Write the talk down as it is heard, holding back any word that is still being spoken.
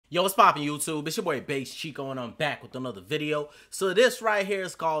Yo, what's poppin' YouTube? It's your boy Bass Chico and I'm back with another video. So this right here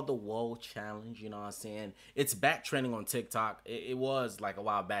is called the Woah challenge, you know what I'm saying? It's back trending on TikTok. It was like a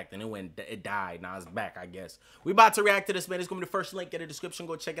while back, then it died. Now it's back, I guess. We about to react to this, man. It's gonna be the first link in the description.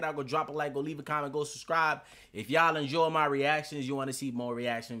 Go check it out, go drop a like, go leave a comment, go subscribe. If y'all enjoy my reactions, you wanna see more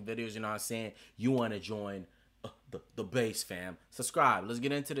reaction videos, you know what I'm saying? You wanna join the Bass fam. Subscribe. Let's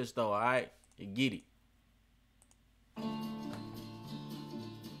get into this though, alright? Get it.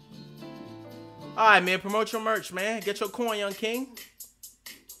 Alright, man, promote your merch, man. Get your coin, young king.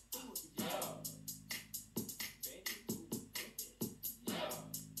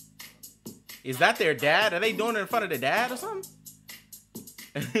 Is that their dad? Are they doing it in front of the dad or something?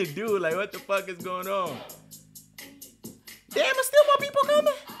 Dude, like, what the fuck is going on? Damn, there's still more people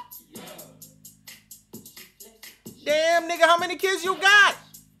coming? Damn, nigga, how many kids you got?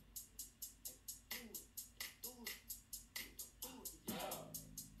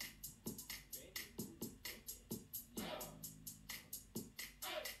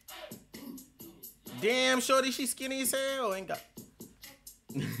 Damn, shorty, she skinny as hell. Ain't got.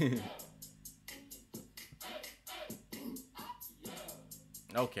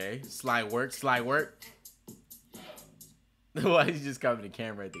 Okay, slide work, slide work. Why you just coming to the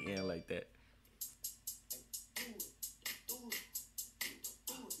camera at the end like that?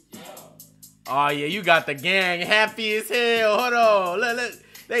 Oh yeah, you got the gang happy as hell. Hold on, look,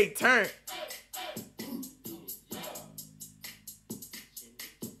 they turned.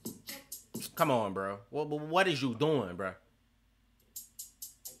 Come on, bro. What is you doing, bro?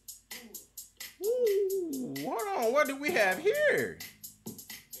 Ooh, hold on. What do we have here?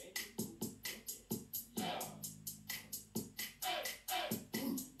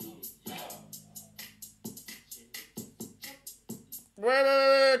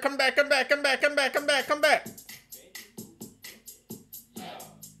 Wait. Come back.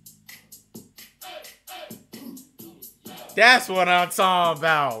 That's what I'm talking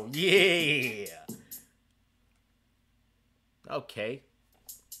about. Yeah. Okay.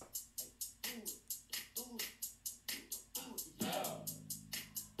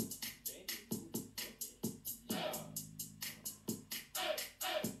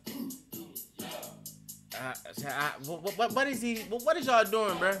 What is he? What is y'all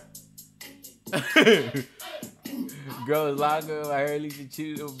doing, bro? Girls locker room. I heard Lisa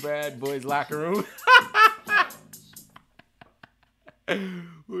cheated on Brad. Boys locker room.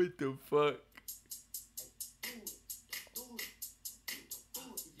 What the fuck?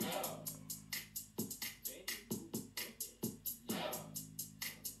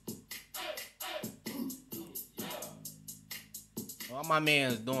 What my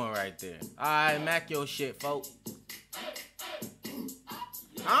man's doing right there? Alright, Mac your shit, folks.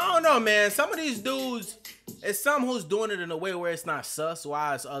 I don't know, man. Some of these dudes, it's some who's doing it in a way where it's not sus,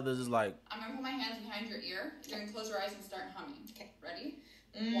 while others is like. I'm gonna put my hands behind your ear. You're gonna close your eyes and start humming. Okay. Ready?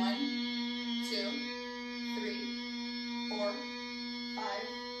 1, 2, 3, 4, 5,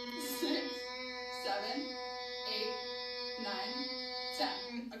 6, 7, 8, 9, 10.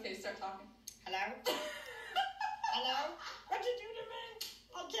 Okay, start talking. Hello? Hello? What'd you do to me?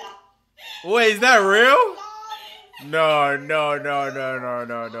 Oh, yeah. Wait, is that real? No.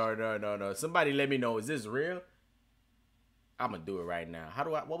 Somebody let me know. Is this real? I'm gonna do it right now. How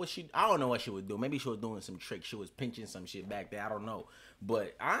do I? What was she? I don't know what she would do. Maybe she was doing some trick. She was pinching some shit back there. I don't know.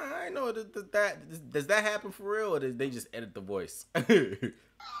 But I know that does that happen for real, or did they just edit the voice?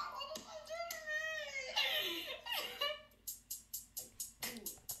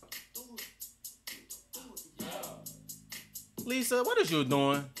 Lisa, what is you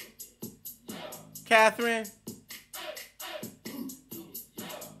doing? Catherine?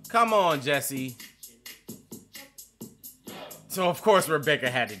 Come on, Jesse. So, of course, Rebecca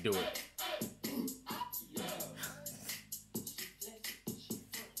had to do it.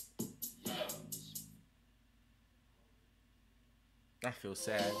 I feel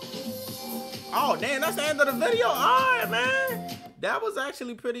sad. Oh, damn, that's the end of the video. All right, man. That was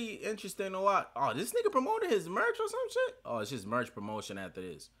actually pretty interesting to watch. Oh, this nigga promoted his merch or some shit? Oh, it's just merch promotion after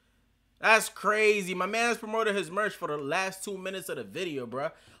this. That's crazy. My man's promoted his merch for the last 2 minutes of the video, bro.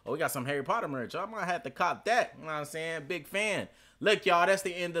 Oh, we got some Harry Potter merch. I might have to cop that. You know what I'm saying? Big fan. Look, y'all, that's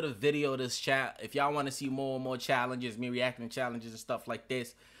the end of the video, this chat. If y'all want to see more and more challenges, me reacting to challenges and stuff like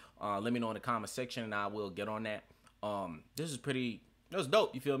this, let me know in the comment section and I will get on that. This is pretty, it was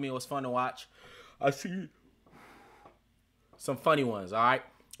dope. You feel me? It was fun to watch. I see some funny ones, all right?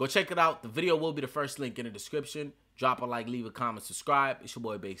 Go check it out. The video will be the first link in the description. Drop a like, leave a comment, subscribe. It's your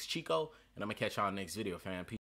boy Bass Chico, and I'm going to catch y'all next video, fam. Peace.